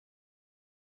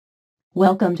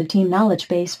Welcome to Team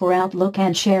KnowledgeBase for Outlook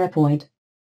and SharePoint.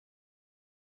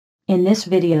 In this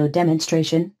video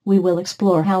demonstration, we will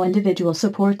explore how individual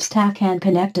support staff can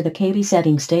connect to the KB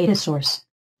settings data source.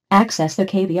 Access the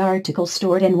KB article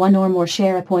stored in one or more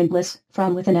SharePoint lists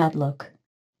from within Outlook.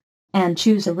 And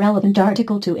choose a relevant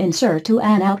article to insert to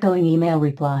an outgoing email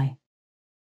reply.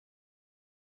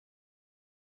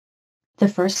 The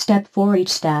first step for each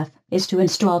staff is to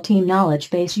install Team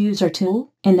KnowledgeBase User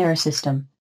Tool in their system.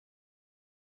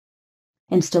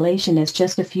 Installation is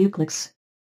just a few clicks.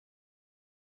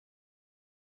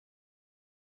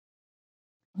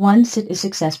 Once it is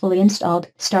successfully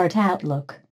installed, start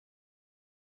Outlook.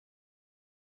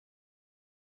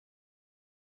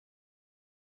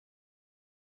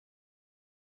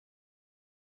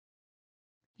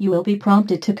 You will be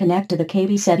prompted to connect to the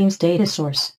KB settings data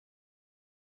source.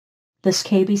 This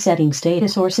KB settings data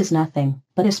source is nothing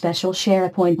but a special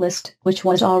SharePoint list which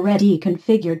was already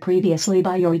configured previously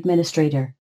by your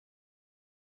administrator.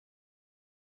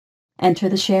 Enter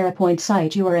the SharePoint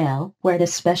Site URL where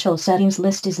this special settings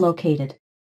list is located.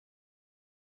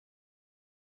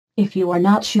 If you are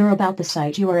not sure about the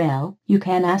site URL, you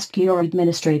can ask your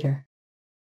administrator.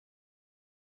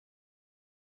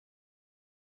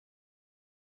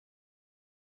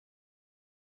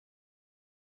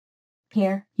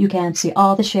 Here, you can see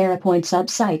all the SharePoint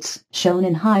subsites shown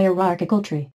in hierarchical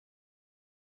tree.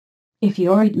 If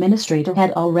your administrator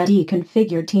had already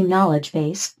configured Team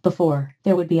KnowledgeBase before,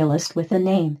 there would be a list with the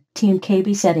name, Team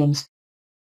KB Settings.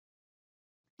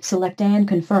 Select and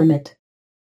confirm it.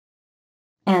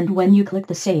 And when you click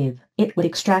the Save, it would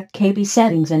extract KB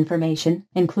Settings information,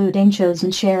 including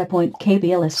chosen SharePoint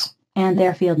KB lists, and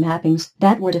their field mappings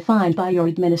that were defined by your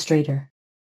administrator.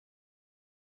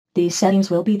 These settings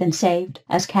will be then saved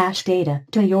as cache data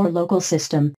to your local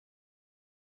system.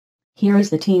 Here is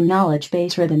the Team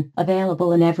KnowledgeBase ribbon,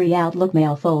 available in every Outlook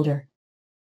mail folder.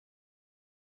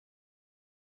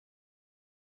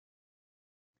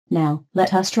 Now,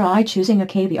 let us try choosing a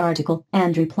KB article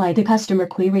and reply to customer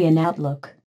query in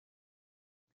Outlook.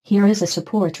 Here is a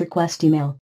support request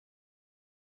email.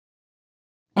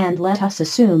 And let us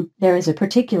assume there is a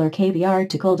particular KB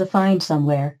article defined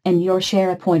somewhere in your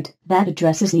SharePoint that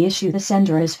addresses the issue the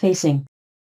sender is facing.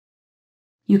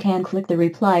 You can click the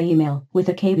reply email with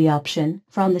the KB option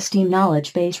from the Team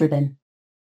KnowledgeBase ribbon.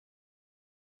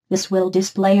 This will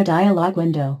display a dialog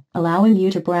window, allowing you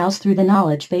to browse through the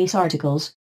KnowledgeBase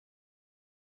articles.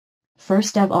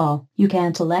 First of all, you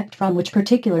can select from which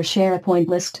particular SharePoint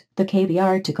list the KB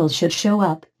articles should show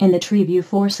up in the tree view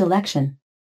for selection.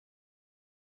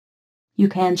 You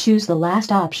can choose the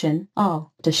last option,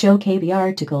 All, to show KB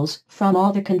articles from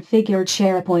all the configured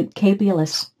SharePoint KB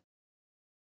lists.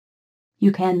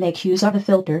 You can make use of a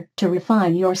filter to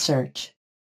refine your search.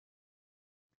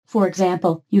 For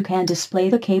example, you can display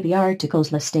the KB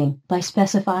articles listing by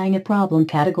specifying a problem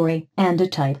category and a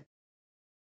type.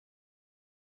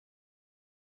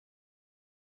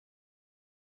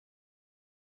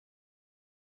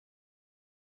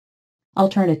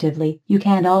 Alternatively, you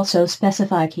can also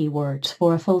specify keywords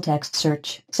for a full-text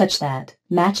search, such that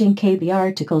matching KB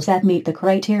articles that meet the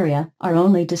criteria are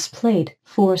only displayed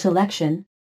for selection.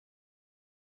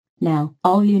 Now,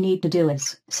 all you need to do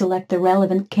is select the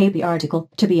relevant KB article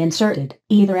to be inserted,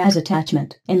 either as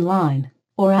attachment, inline,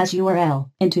 or as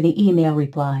URL, into the email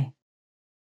reply.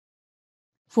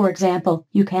 For example,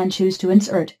 you can choose to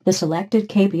insert the selected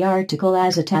KB article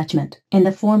as attachment in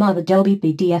the form of Adobe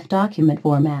PDF document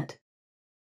format.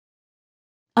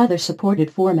 Other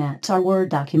supported formats are Word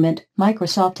document,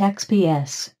 Microsoft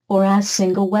XPS, or as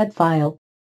single web file.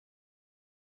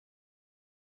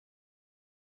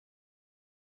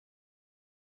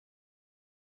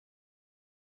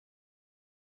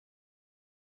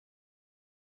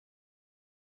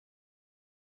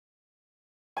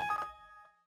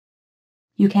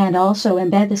 You can also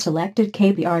embed the selected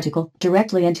KB article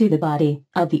directly into the body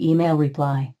of the email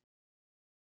reply.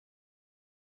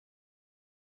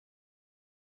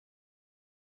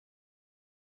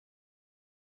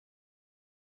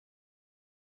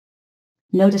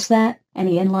 Notice that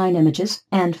any inline images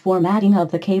and formatting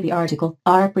of the KB article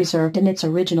are preserved in its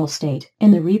original state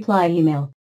in the reply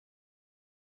email.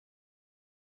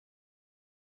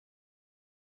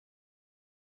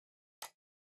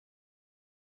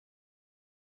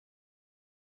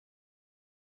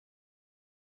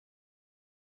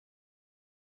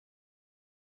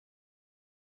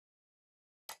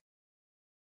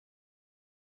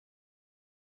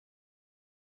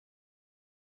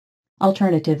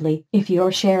 Alternatively, if your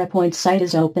SharePoint site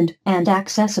is opened and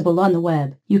accessible on the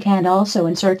web, you can also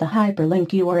insert the hyperlink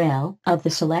URL of the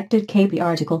selected KB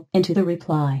article into the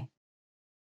reply.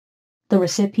 The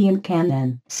recipient can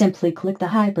then simply click the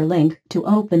hyperlink to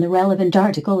open the relevant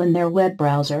article in their web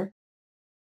browser.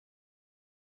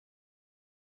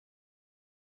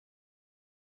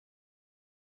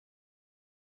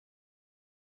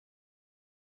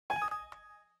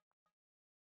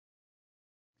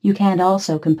 You can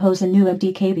also compose a new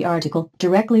empty KB article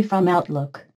directly from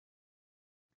Outlook.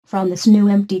 From this new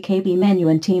empty KB menu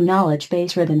and Team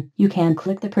KnowledgeBase ribbon, you can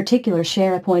click the particular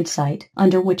SharePoint site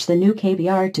under which the new KB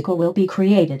article will be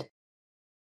created.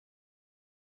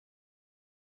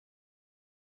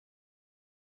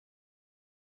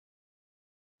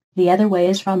 The other way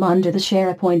is from under the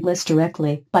SharePoint list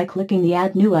directly by clicking the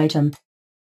Add New Item.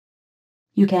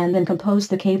 You can then compose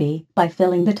the KB by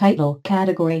filling the title,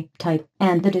 category, type,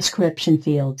 and the description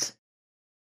fields.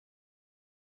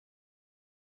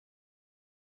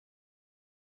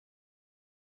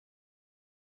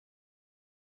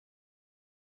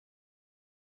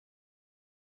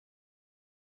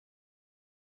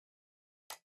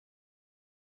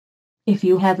 If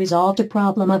you have resolved a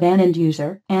problem of an end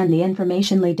user and the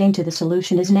information leading to the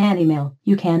solution is in an email,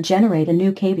 you can generate a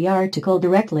new KB article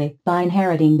directly by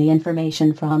inheriting the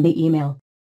information from the email.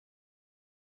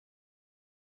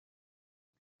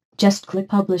 Just click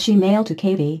Publish Email to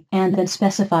KB and then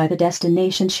specify the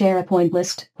destination SharePoint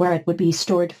list where it would be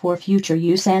stored for future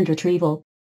use and retrieval.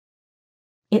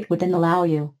 It would then allow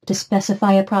you to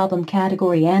specify a problem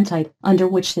category and type under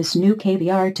which this new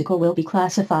KB article will be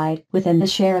classified within the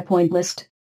SharePoint list.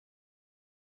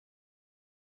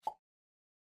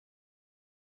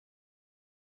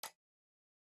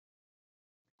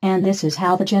 And this is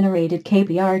how the generated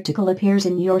KB article appears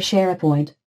in your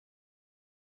SharePoint.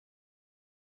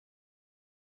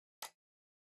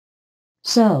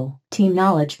 So, Team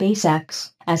KnowledgeBase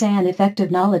acts as an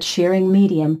effective knowledge-sharing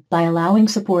medium by allowing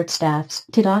support staffs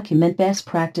to document best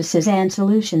practices and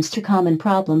solutions to common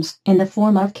problems in the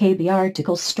form of KB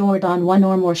articles stored on one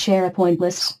or more SharePoint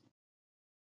lists.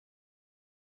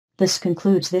 This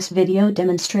concludes this video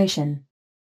demonstration.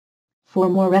 For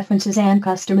more references and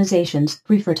customizations,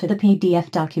 refer to the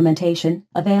PDF documentation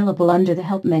available under the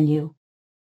Help menu.